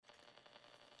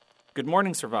Good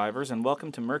morning, survivors, and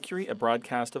welcome to Mercury, a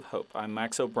broadcast of hope. I'm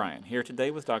Max O'Brien, here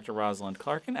today with Dr. Rosalind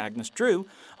Clark and Agnes Drew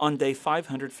on day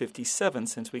 557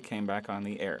 since we came back on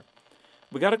the air.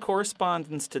 We got a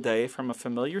correspondence today from a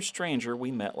familiar stranger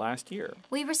we met last year.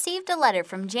 We received a letter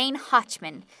from Jane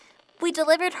Hotchman. We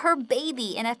delivered her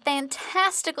baby in a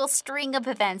fantastical string of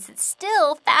events that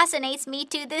still fascinates me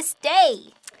to this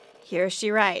day. Here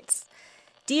she writes,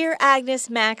 Dear Agnes,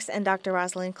 Max, and Dr.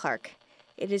 Rosalind Clark,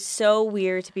 it is so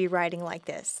weird to be writing like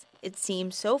this. It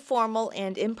seems so formal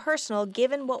and impersonal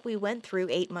given what we went through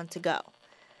 8 months ago.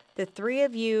 The three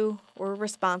of you were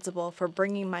responsible for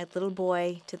bringing my little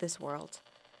boy to this world.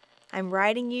 I'm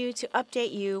writing you to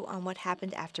update you on what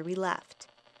happened after we left.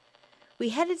 We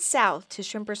headed south to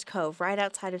Shrimpers Cove right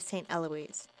outside of St.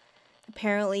 Eloise.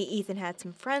 Apparently, Ethan had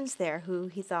some friends there who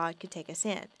he thought could take us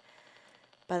in.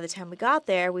 By the time we got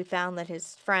there, we found that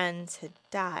his friends had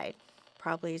died,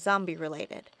 probably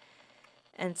zombie-related,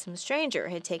 and some stranger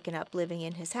had taken up living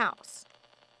in his house.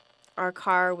 Our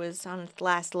car was on its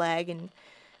last leg, and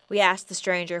we asked the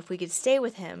stranger if we could stay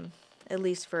with him, at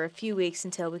least for a few weeks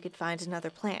until we could find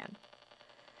another plan.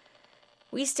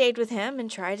 We stayed with him and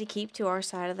tried to keep to our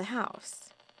side of the house.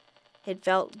 It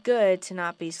felt good to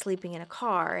not be sleeping in a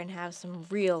car and have some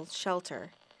real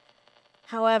shelter.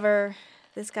 However,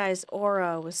 this guy's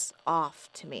aura was off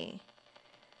to me.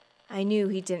 I knew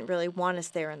he didn't really want us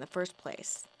there in the first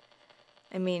place.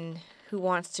 I mean, who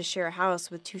wants to share a house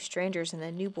with two strangers and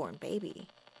a newborn baby?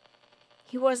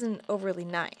 He wasn't overly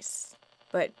nice,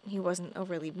 but he wasn't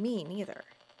overly mean either.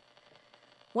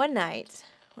 One night,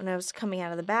 when I was coming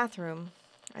out of the bathroom,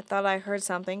 I thought I heard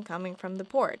something coming from the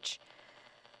porch.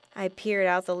 I peered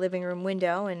out the living room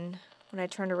window, and when I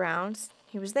turned around,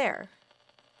 he was there,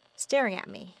 staring at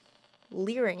me,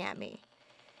 leering at me.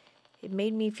 It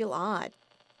made me feel odd,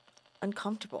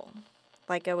 uncomfortable,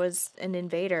 like I was an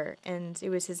invader, and it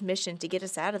was his mission to get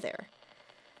us out of there.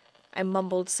 I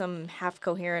mumbled some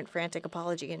half-coherent, frantic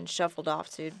apology and shuffled off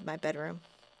to my bedroom.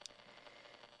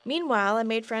 Meanwhile, I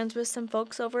made friends with some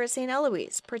folks over at St.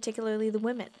 Eloise, particularly the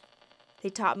women. They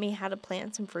taught me how to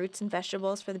plant some fruits and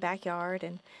vegetables for the backyard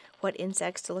and what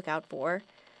insects to look out for.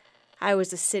 I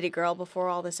was a city girl before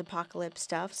all this apocalypse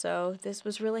stuff, so this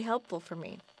was really helpful for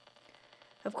me.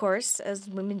 Of course, as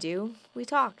women do, we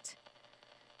talked.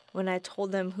 When I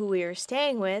told them who we were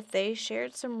staying with, they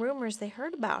shared some rumors they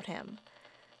heard about him,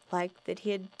 like that he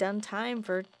had done time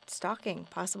for stalking,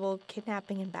 possible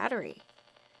kidnapping, and battery.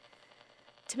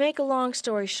 To make a long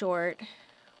story short,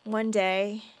 one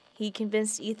day he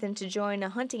convinced Ethan to join a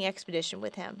hunting expedition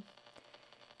with him.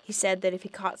 He said that if he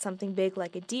caught something big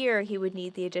like a deer, he would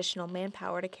need the additional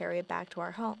manpower to carry it back to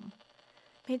our home.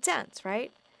 Made sense,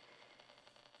 right?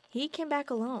 He came back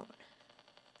alone.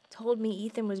 Told me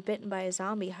Ethan was bitten by a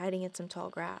zombie hiding in some tall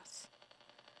grass.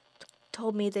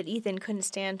 Told me that Ethan couldn't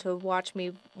stand to watch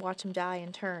him die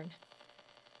in turn.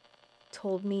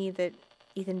 Told me that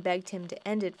Ethan begged him to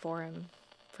end it for him,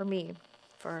 for me,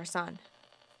 for our son.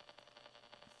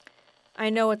 I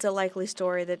know it's a likely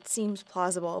story that seems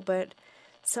plausible, but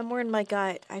somewhere in my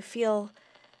gut,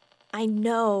 I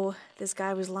know this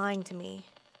guy was lying to me.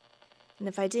 And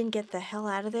if I didn't get the hell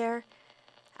out of there,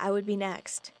 I would be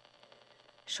next.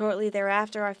 Shortly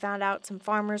thereafter, I found out some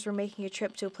farmers were making a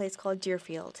trip to a place called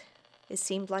Deerfield. It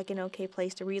seemed like an okay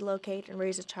place to relocate and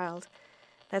raise a child.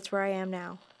 That's where I am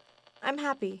now. I'm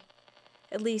happy.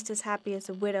 At least as happy as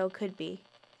a widow could be.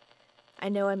 I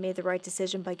know I made the right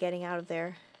decision by getting out of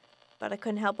there, but I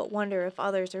couldn't help but wonder if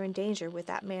others are in danger with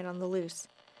that man on the loose.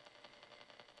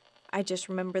 I just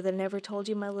remember that I never told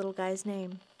you my little guy's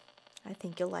name. I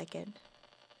think you'll like it.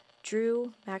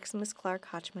 Drew Maximus Clark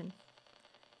Hotchman.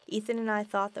 Ethan and I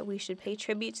thought that we should pay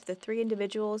tribute to the three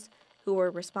individuals who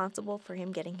were responsible for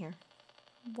him getting here.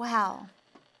 Wow.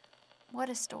 What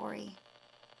a story.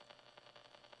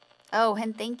 Oh,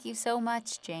 and thank you so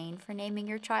much, Jane, for naming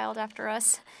your child after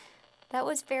us. That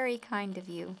was very kind of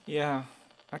you. Yeah,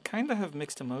 I kind of have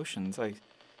mixed emotions. I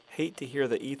hate to hear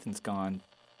that Ethan's gone,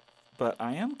 but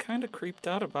I am kind of creeped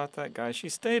out about that guy she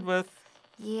stayed with.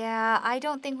 Yeah, I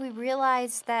don't think we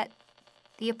realized that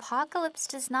the apocalypse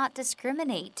does not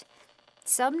discriminate.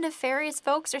 Some nefarious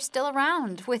folks are still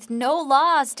around, with no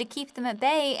laws to keep them at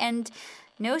bay and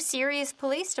no serious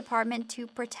police department to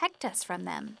protect us from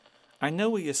them. I know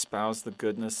we espouse the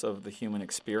goodness of the human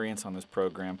experience on this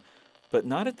program, but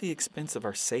not at the expense of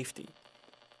our safety.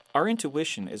 Our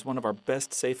intuition is one of our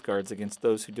best safeguards against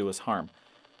those who do us harm.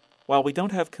 While we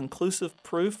don't have conclusive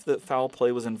proof that foul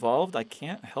play was involved, I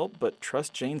can't help but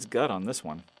trust Jane's gut on this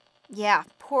one. Yeah,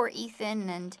 poor Ethan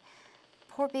and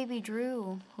poor baby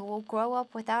Drew, who will grow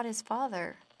up without his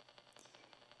father.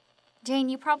 Jane,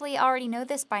 you probably already know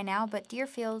this by now, but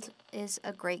Deerfield is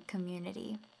a great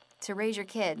community to raise your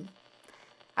kid.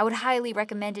 I would highly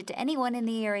recommend it to anyone in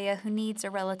the area who needs a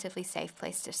relatively safe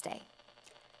place to stay.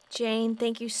 Jane,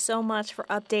 thank you so much for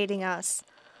updating us.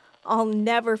 I'll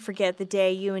never forget the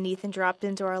day you and Ethan dropped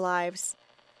into our lives.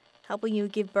 Helping you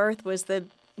give birth was the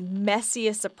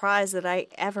messiest surprise that I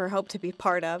ever hoped to be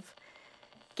part of.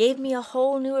 Gave me a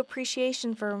whole new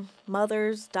appreciation for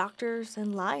mothers, doctors,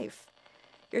 and life.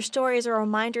 Your story is a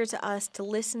reminder to us to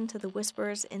listen to the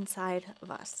whispers inside of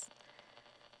us.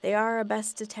 They are our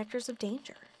best detectors of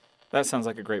danger. That sounds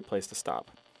like a great place to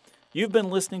stop. You've been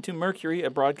listening to Mercury, a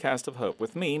broadcast of hope,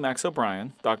 with me, Max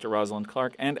O'Brien, Dr. Rosalind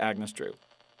Clark, and Agnes Drew.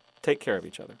 Take care of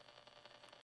each other.